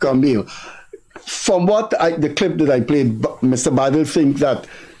you come here, from the clip that I played, Mr. Badal thinks that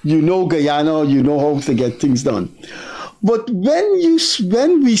Guyana, how to get things done. But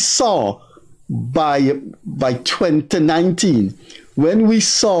when we saw by 2019, when we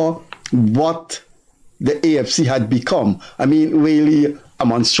saw what the AFC had become, really a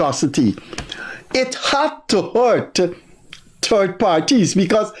monstrosity, it had to hurt third parties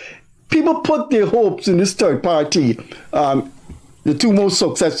because people put their hopes in this third party. The two most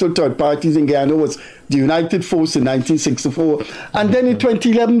successful third parties in Guyana was the United Force in 1964, and then in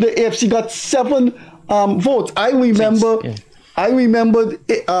 2011 the AFC got 7 votes. I remember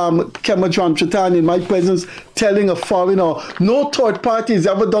Kema Jamshatan in my presence telling a foreigner, no third party has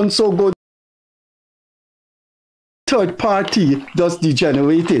ever done so good. Third party just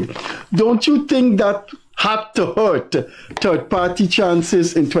degenerated. Don't you think that had to hurt third party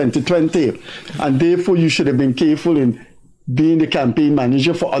chances in 2020? And therefore you should have been careful in being the campaign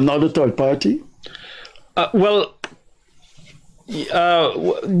manager for another third party?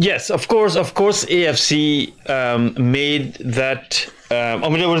 Yes, of course, AFC made that.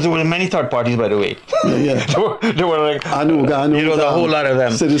 There were many third parties, by the way. Yeah. there were like a whole lot of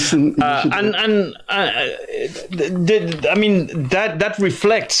them. Citizen that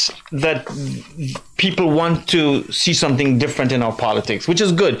reflects that people want to see something different in our politics, which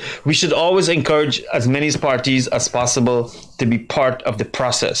is good. We should always encourage as many parties as possible to be part of the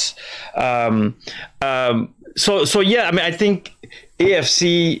process. I think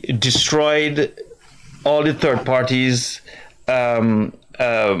AFC destroyed all the third parties'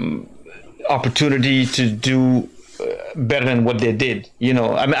 opportunity to do better than what they did.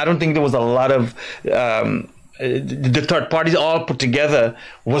 I don't think there was a lot of the third parties all put together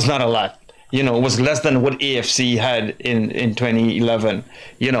was not a lot. It was less than what AFC had in 2011.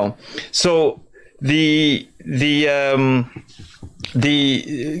 So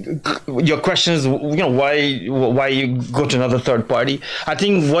your question is, why you go to another third party? I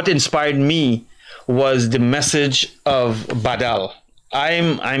think what inspired me was the message of Badal.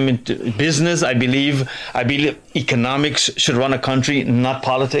 I'm into business. I believe economics should run a country, not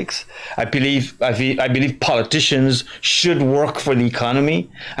politics. I believe politicians should work for the economy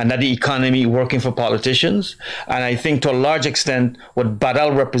and not the economy working for politicians. And I think to a large extent, what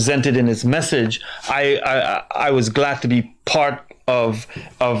Badal represented in his message, I was glad to be part of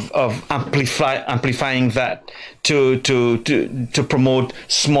amplifying that to promote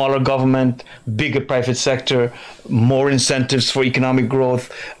smaller government, bigger private sector, more incentives for economic growth,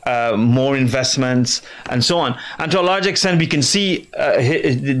 more investments, and so on. And to a large extent, we can see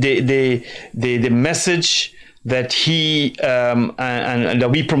the message that he and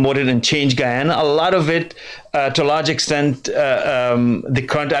that we promoted in Change Guyana. A lot of it, to a large extent, the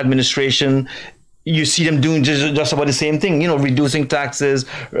current administration, you see them doing just about the same thing, reducing taxes,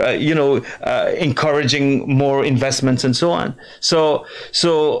 encouraging more investments and so on. So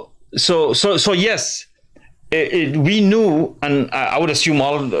yes, we knew, and I would assume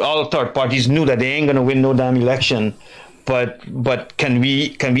all third parties knew that they ain't gonna win no damn election, but can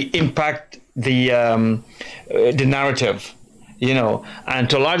we impact the narrative? you know. And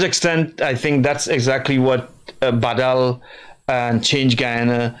to a large extent, I think that's exactly what Badal and Change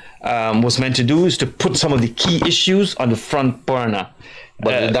Guyana was meant to do, is to put some of the key issues on the front burner.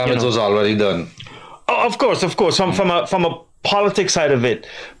 But the damage was already done. Oh, of course, from a politics side of it.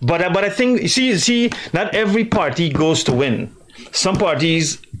 But I think, see, not every party goes to win. Some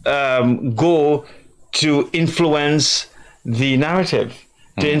parties go to influence the narrative,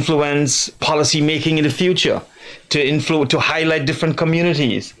 to influence policy making in the future, to highlight different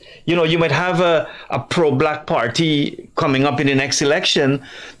communities. You know, you might have a pro-black party coming up in the next election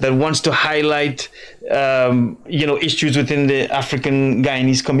that wants to highlight, issues within the African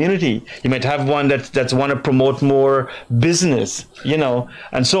Guyanese community. You might have one that's want to promote more business,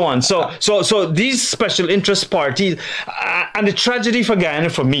 and so on. So these special interest parties, and the tragedy for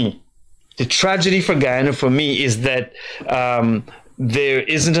Guyana for me is that there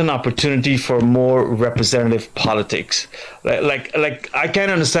isn't an opportunity for more representative politics. Like I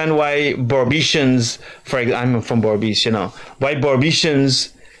can't understand why Barbicians, I'm from Barbice, why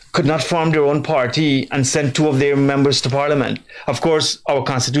Barbicians could not form their own party and send 2 of their members to parliament. Of course, our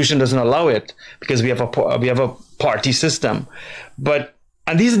constitution doesn't allow it because we have a party system.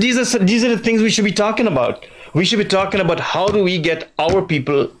 And these are the things we should be talking about. We should be talking about how do we get our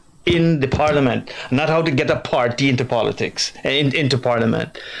people in the parliament, not how to get a party into politics, into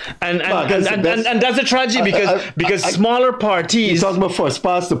parliament, and that's a tragedy because smaller parties. You're talking about first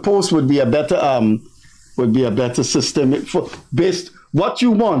past the post would be a better system based. What you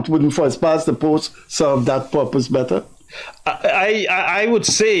want wouldn't first past the post serve that purpose better? I would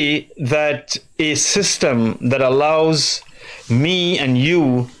say that a system that allows me and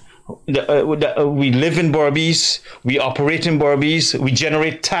you. We live in Barbice, we operate in Barbice, we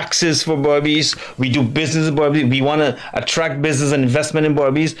generate taxes for Barbice, we do business in Barbice, we want to attract business and investment in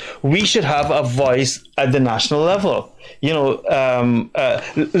Barbice. We should have a voice at the national level.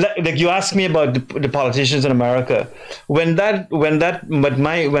 Like you asked me about the politicians in America. When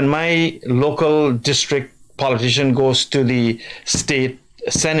my local district politician goes to the state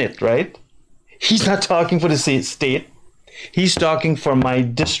senate, right? He's not talking for the state. He's talking for my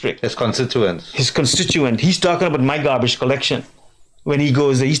district. His constituent. He's talking about my garbage collection. When he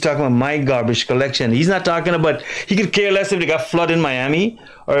goes there, he's talking about my garbage collection. He's not talking about, he could care less if they got flood in Miami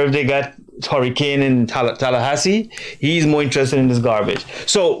or if they got hurricane in Tallahassee. He's more interested in this garbage.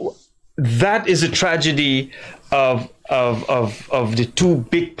 So that is a tragedy of the 2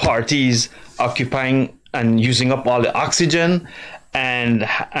 big parties occupying and using up all the oxygen and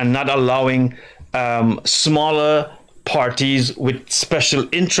not allowing smaller parties with special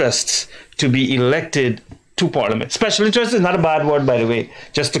interests to be elected to parliament. Special interest is not a bad word, by the way,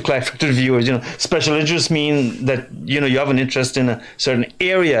 just to clarify to the viewers. Special interests mean that you have an interest in a certain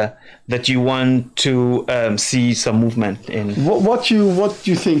area that you want to see some movement in. What do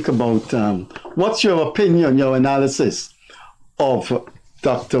you think about? What's your opinion, your analysis of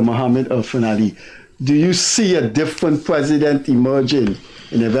Dr. Mohamed Irfaan Ali? Do you see a different president emerging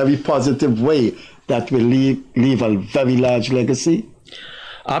in a very positive way that will leave a very large legacy?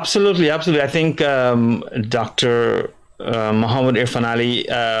 Absolutely. I think Dr. Mohamed Irfaan Ali,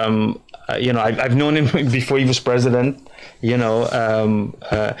 I've known him before he was president. In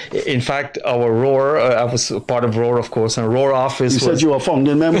fact, our ROAR, I was part of ROAR, of course, and ROAR office. You said you were a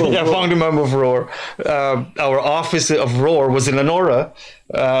founding member. Yeah, founding member of ROAR. Our office of ROAR was in Lenora,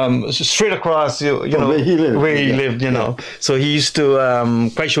 straight across, where he lived. So he used to.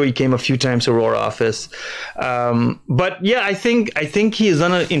 Quite sure he came a few times to ROAR office. But yeah, I think he has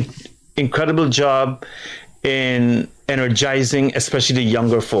done an incredible job in energizing, especially the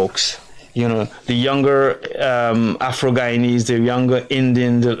younger folks. The younger Afro-Guyanese, the younger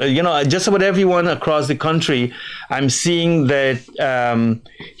Indians, just about everyone across the country. I'm seeing that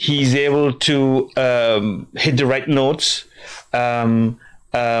he's able to hit the right notes,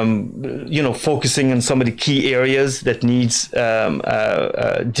 focusing on some of the key areas that needs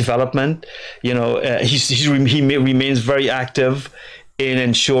development. He remains very active in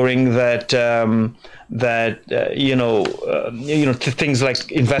ensuring that things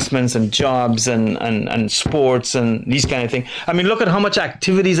like investments and jobs and sports and these kind of things. I mean, look at how much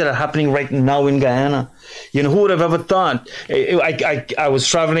activities that are happening right now in Guyana. Who would have ever thought? I was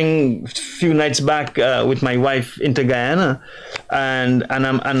traveling a few nights back with my wife into Guyana, and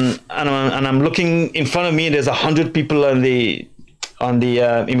I'm looking in front of me. There's 100 people on the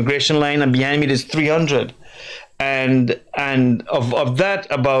immigration line, and behind me there's 300, and of that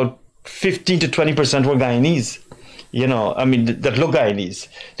about 15 to 20% were Guyanese. You know, I mean, that look Guyanese.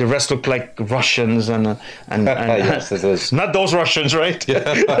 The rest look like Russians and yes, it is. Not those Russians, right?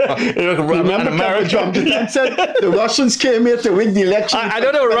 Remember said the Russians came here to win the election. I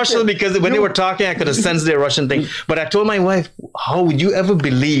don't know Russians because when they were talking, I could have sensed their Russian thing. But I told my wife, how would you ever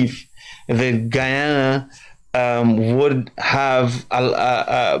believe that Guyana would have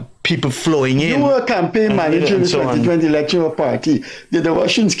people flowing in? You were a campaign manager in the 2020 election of party. Did the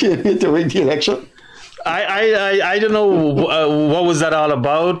Russians came here to win the election? I don't know what was that all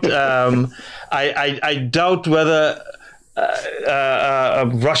about. I doubt whether a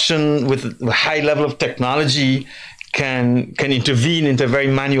Russian with a high level of technology can intervene into a very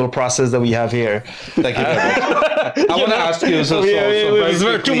manual process that we have here. Thank you very much. I want to ask you,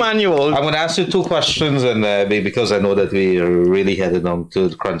 too manual. I'm going to ask you two questions, and because I know that we are really headed on to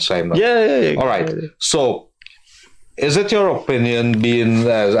the crunch time now. Yeah. All right. So, is it your opinion, being,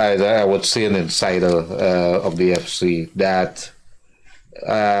 as I would say, an insider of the AFC, that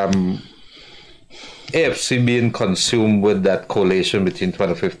AFC being consumed with that coalition between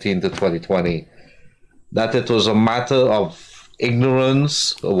 2015 to 2020, that it was a matter of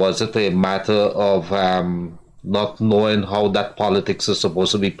ignorance, or was it a matter of not knowing how that politics is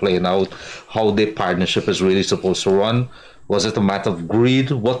supposed to be playing out, how the partnership is really supposed to run? Was it a matter of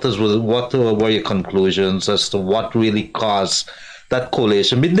greed? What were your conclusions as to what really caused that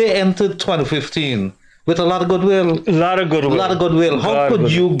coalition? I mean, they entered 2015 with a lot of goodwill. How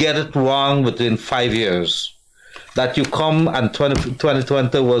could you get it wrong within 5 years? That you come and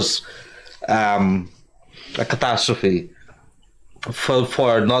 2020 was a catastrophe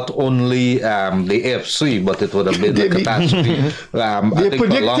for not only the AFC, but it would have been a catastrophe. They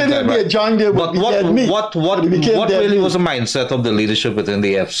predicted it would be a John Deere. But what really was the mindset of the leadership within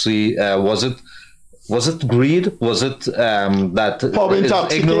the AFC? Was it greed? Was it that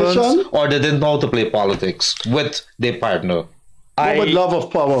ignorance, or they didn't know how to play politics with their partner? Love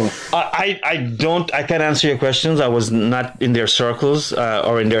of power. I can't answer your questions. I was not in their circles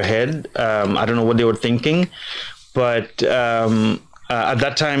or in their head. I don't know what they were thinking. But at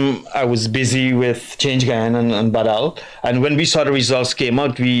that time, I was busy with Change Guyana and Badal. And when we saw the results came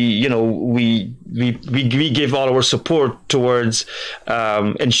out, we gave all our support towards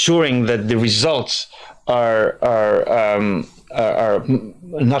ensuring that the results are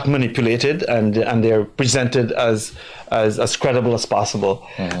not manipulated and they're presented as credible as possible.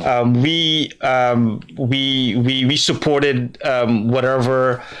 Mm-hmm. We supported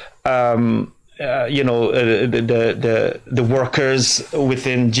whatever. The workers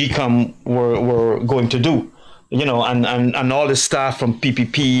within GCOM were going to do, and all the staff from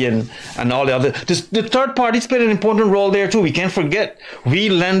PPP and all the other. The third parties played an important role there too. We can't forget. We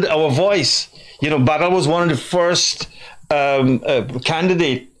lend our voice. Badal was one of the first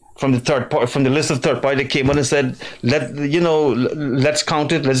candidate from the list of third party that came on and said, let's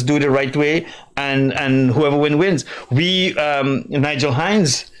count it, let's do it the right way, and whoever wins. Nigel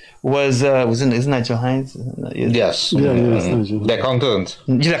Hines. Is Nigel Hines? Yes. The accountant.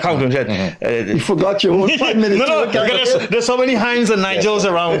 The accountant, yeah. Mm-hmm. You forgot your own 5 minutes. There's so many Hines and Nigels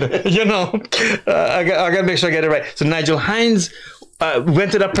around, I got to make sure I get it right. So Nigel Hines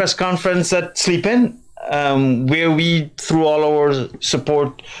went to that press conference at Sleep In, where we threw all our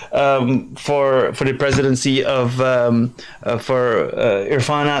support for the presidency of Mohammed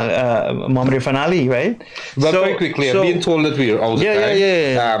Irfan Ali, right? But very quickly, I'm being told that we are out of time.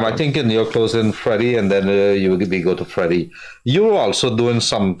 Yeah. I think in your closing, Freddie, and then you will go to Freddie. You're also doing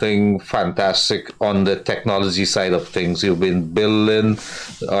something fantastic on the technology side of things. You've been building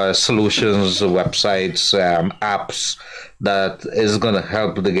solutions, websites, apps that is going to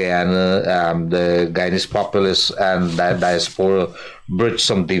help the Guyana, the Guyanese populace and the diaspora bridge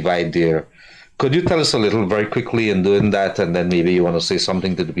some divide there. Could you tell us a little very quickly in doing that, and then maybe you want to say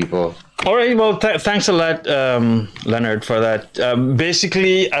something to the people? All right. Well, thanks a lot, Leonard, for that.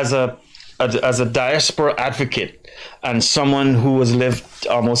 Basically, as a diaspora advocate and someone who has lived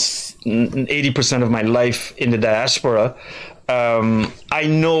almost 80% of my life in the diaspora, I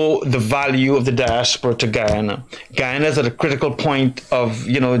know the value of the diaspora to Guyana. Guyana is at a critical point of,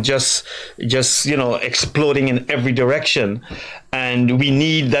 just exploding in every direction. And we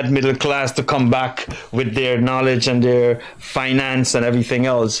need that middle class to come back with their knowledge and their finance and everything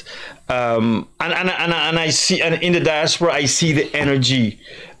else. And I see, and in the diaspora, I see the energy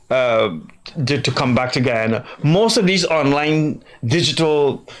to come back to Guyana. Most of these online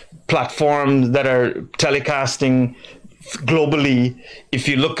digital platforms that are telecasting globally, if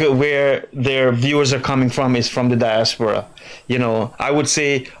you look at where their viewers are coming from, is from the diaspora. You know, I would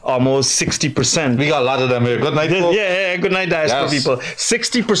say almost 60%. We got a lot of them here. Good night, folks. Yeah, good night, diaspora people.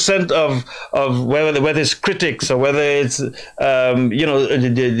 60% of whether it's critics or whether it's you know,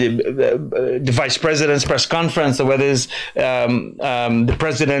 the vice president's press conference, or whether it's the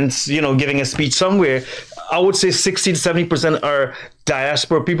president's, you know, giving a speech somewhere, I would say 60 to 70% are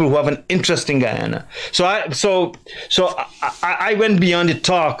diaspora people who have an interest in Guyana. So I went beyond the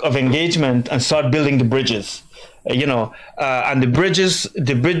talk of engagement and started building the bridges. You know, and the bridges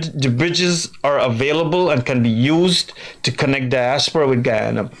are available and can be used to connect diaspora with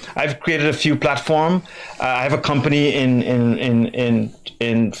Guyana. I've created a few platforms. I have a company in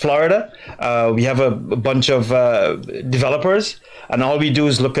Florida. We have a bunch of developers, and all we do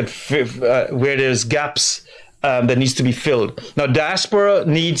is look at where there's gaps that needs to be filled. Now, diaspora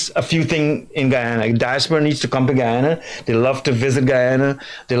needs a few things in Guyana. Diaspora needs to come to Guyana. They love to visit Guyana.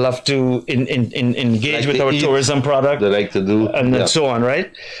 They love to engage with our tourism product. They like to do. And so on,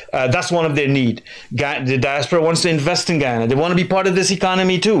 right? That's one of their need. The diaspora wants to invest in Guyana. They want to be part of this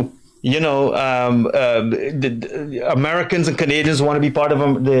economy too. You know, the Americans and Canadians want to be part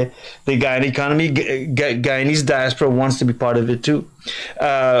of the Guyana economy. Guyanese diaspora wants to be part of it too.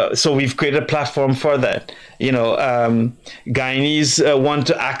 So we've created a platform for that. You know, Guyanese want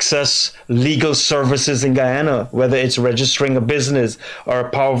to access legal services in Guyana, whether it's registering a business or a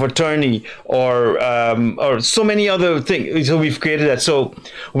power of attorney or so many other things. So we've created that. So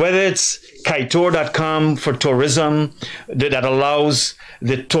whether it's Kaitor.com for tourism that allows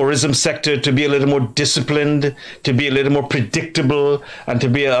the tourism sector to be a little more disciplined, to be a little more predictable, and to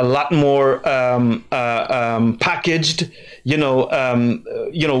be a lot more packaged. We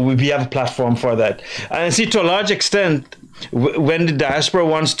have a platform for that. And see, to a large extent, when the diaspora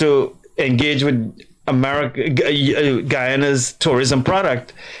wants to engage with Guyana's tourism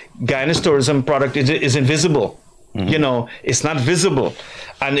product, Guyana's tourism product is invisible. Mm-hmm. You know, it's not visible.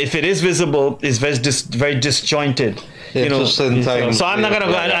 And if it is visible, it's very disjointed. You know, so I'm not gonna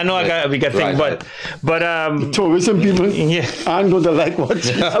go. I know we got things, but tourism people aren't going to like what.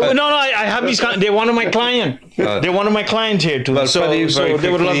 No, I have these. They're one of my clients. They're one of my clients here too. Well, so very they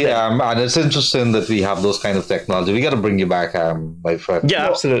would love that. And it's interesting that we have those kind of technology. We got to bring you back, my friend. Yeah,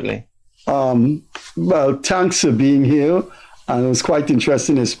 absolutely. Well, thanks for being here. And it was quite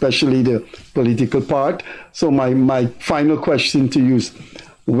interesting, especially the political part. So my final question to you is,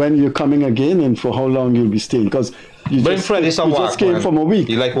 when you're coming again and for how long you'll be staying? Because you just came from a week.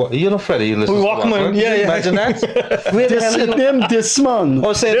 You like what? You know Freddie, you listen to Walkman. Yeah. Imagine that. This man.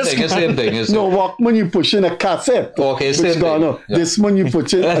 Oh, same thing. No, Walkman, you push in a cassette. Okay, same thing. Yeah. This man, you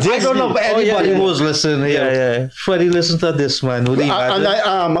put in. I don't know anybody who's listening here. Yeah. Freddie, listen to this man. Would he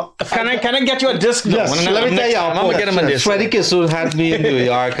can I get you a disc? Yes, let me tell you. I'm gonna get him a disc. Freddie Kissoon had me in New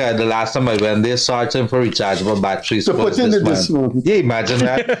York the last time I went there, searching for rechargeable batteries. So put in the disc. Yeah, imagine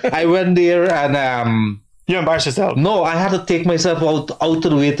that. I went there and you embarrassed yourself? No, I had to take myself out of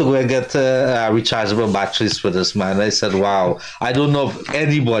the way to go and get rechargeable batteries for this, man. I said, wow, I don't know of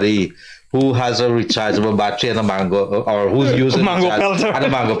anybody who has a rechargeable battery and a mango, or who's using mango pelter. And a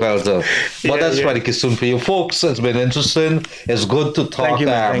mango pelter. But that's Freddie Kissoon for you. Folks, it's been interesting. It's good to talk.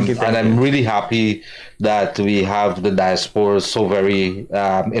 Thank you. I'm really happy that we have the diaspora so very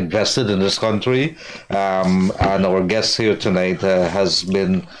invested in this country. And our guest here tonight has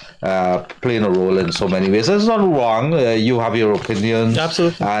been playing a role in so many ways. It's not wrong. You have your opinions.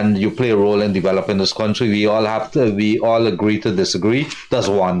 Absolutely. And you play a role in developing this country. We all agree to disagree. That's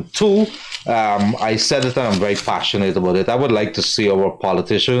one. Two, I said it and I'm very passionate about it. I would like to see our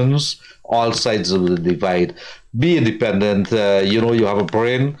politicians, all sides of the divide, be independent. You have a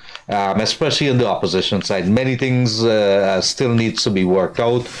brain, especially in the opposition side. Many things still needs to be worked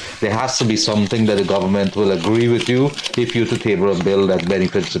out. There has to be something that the government will agree with you if you to table a bill that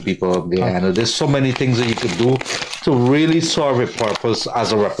benefits the people of Guyana. There's so many things that you could do to really serve a purpose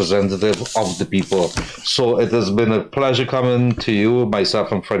as a representative of the people. So it has been a pleasure coming to you,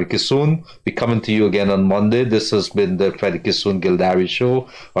 myself and Freddie Kissoon. Be coming to you again on Monday. This has been the Freddie Kissoon Gildarie Show,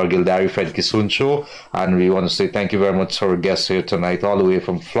 or Gildarie Freddie Kissoon Show. And we want to say thank you very much to our guest here tonight, all the way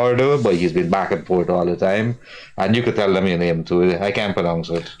from Florida, but he's been back and forth all the time. And you could tell them your name too. I can't pronounce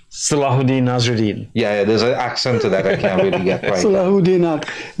it. Salaudeen Nausrudeen. Yeah, there's an accent to that I can't really get right. Salaudeen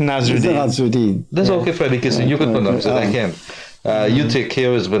Nausrudeen. That's okay, Freddie Kissoon. You could pronounce it. I can't. You take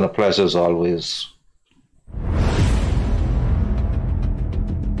care. It's been a pleasure as always.